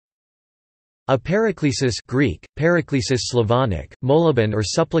A paraklesis Greek, Paraklesis Slavonic, moleben or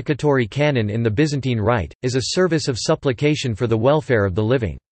supplicatory canon in the Byzantine Rite, is a service of supplication for the welfare of the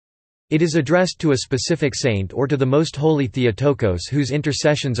living. It is addressed to a specific saint or to the Most Holy Theotokos whose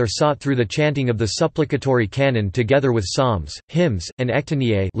intercessions are sought through the chanting of the supplicatory canon together with psalms, hymns, and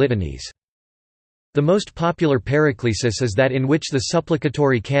ectoniae litanies. The most popular paraklesis is that in which the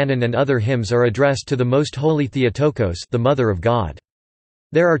supplicatory canon and other hymns are addressed to the Most Holy Theotokos, the Mother of God.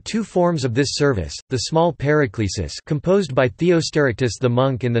 There are two forms of this service, the small paraklesis composed by Theosterictus the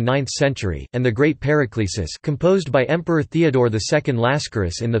monk in the 9th century, and the great paraklesis composed by Emperor Theodore II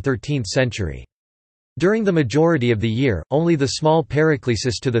Lascaris in the 13th century. During the majority of the year, only the small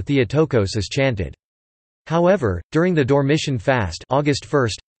paraklesis to the Theotokos is chanted. However, during the Dormition fast August 1,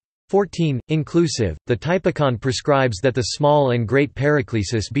 14, inclusive, the Typicon prescribes that the small and great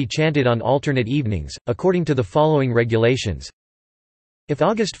paraklesis be chanted on alternate evenings, according to the following regulations. If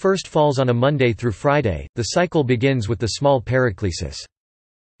August 1 falls on a Monday through Friday, the cycle begins with the small paraklesis.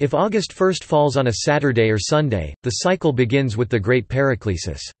 If August 1 falls on a Saturday or Sunday, the cycle begins with the great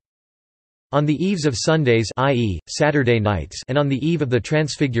paraklesis. On the eves of Sundays, i.e., Saturday nights, and on the eve of the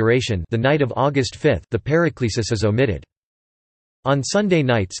Transfiguration, the night of August 5, the paraklesis is omitted. On Sunday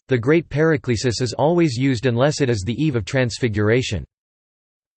nights, the great paraklesis is always used unless it is the eve of Transfiguration.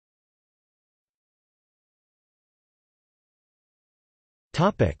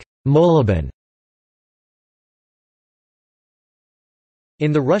 Moleben.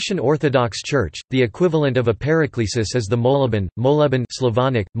 In the Russian Orthodox Church, the equivalent of a paraklesis is the moleben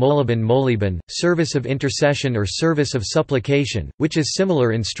Slavonic, moleben, service of intercession or service of supplication, which is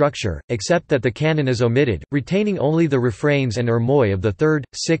similar in structure, except that the canon is omitted, retaining only the refrains and ermoi of the 3rd,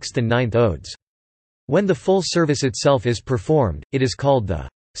 6th and 9th odes. When the full service itself is performed, it is called the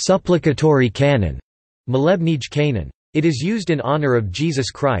supplicatory canon, molebnij canon. It is used in honor of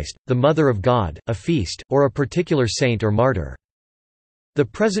Jesus Christ, the Mother of God, a feast, or a particular saint or martyr. The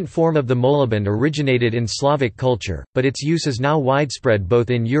present form of the moleben originated in Slavic culture, but its use is now widespread both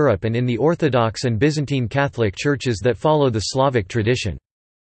in Europe and in the Orthodox and Byzantine Catholic churches that follow the Slavic tradition.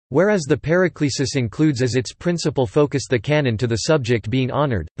 Whereas the paraklesis includes as its principal focus the canon to the subject being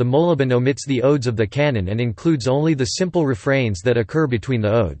honored, the moleben omits the odes of the canon and includes only the simple refrains that occur between the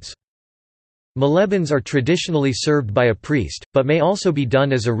odes. Molebens are traditionally served by a priest, but may also be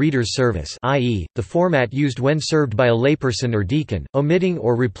done as a reader's service, i.e., the format used when served by a layperson or deacon, omitting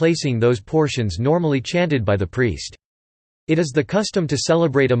or replacing those portions normally chanted by the priest. It is the custom to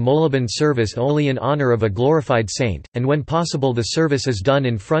celebrate a moleben service only in honor of a glorified saint, and when possible the service is done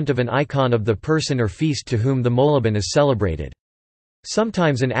in front of an icon of the person or feast to whom the moleben is celebrated.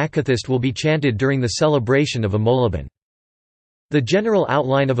 Sometimes an akathist will be chanted during the celebration of a moleben. The general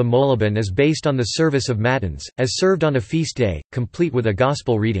outline of a moleben is based on the service of matins, as served on a feast day, complete with a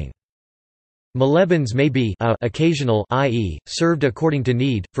gospel reading. Molebens may be occasional, i.e., served according to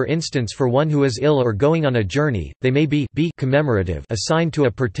need, for instance for one who is ill or going on a journey; they may be commemorative, assigned to a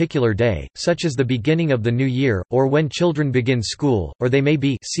particular day, such as the beginning of the new year, or when children begin school, or they may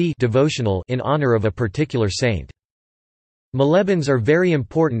be devotional in honor of a particular saint. Molebens are very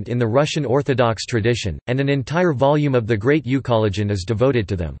important in the Russian Orthodox tradition, and an entire volume of the Great Euchologion is devoted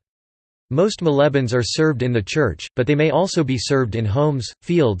to them. Most molebens are served in the church, but they may also be served in homes,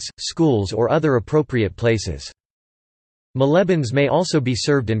 fields, schools or other appropriate places. Molebens may also be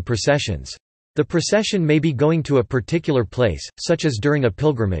served in processions. The procession may be going to a particular place, such as during a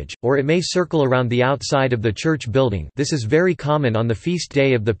pilgrimage, or it may circle around the outside of the church building. This is very common on the feast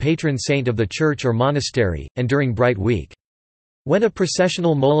day of the patron saint of the church or monastery, and during Bright Week. When a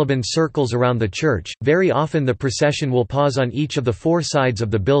processional moleben circles around the church, very often the procession will pause on each of the 4 sides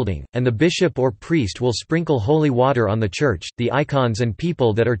of the building, and the bishop or priest will sprinkle holy water on the church, the icons and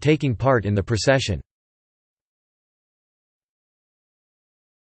people that are taking part in the procession.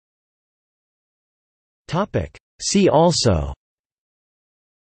 See also: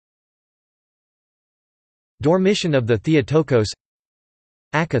 Dormition of the Theotokos,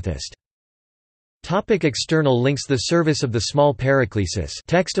 Akathist. External links: The service of the small paraklesis,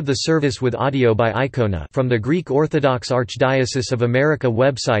 text of the service with audio by Icona from the Greek Orthodox Archdiocese of America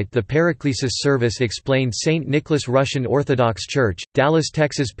website. The Paraklesis service explained St. Nicholas Russian Orthodox Church, Dallas,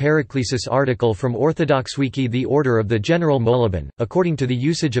 Texas. Paraklesis article from Orthodox Wiki. The order of the general moleben, according to the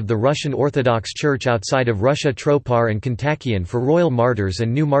usage of the Russian Orthodox Church outside of Russia. Tropar and Kontakion for Royal Martyrs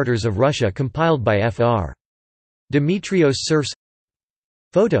and New Martyrs of Russia compiled by Fr. Demetrios Serfs.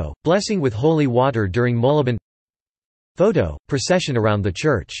 Photo: blessing with holy water during moleben. Photo: procession around the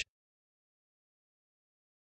church.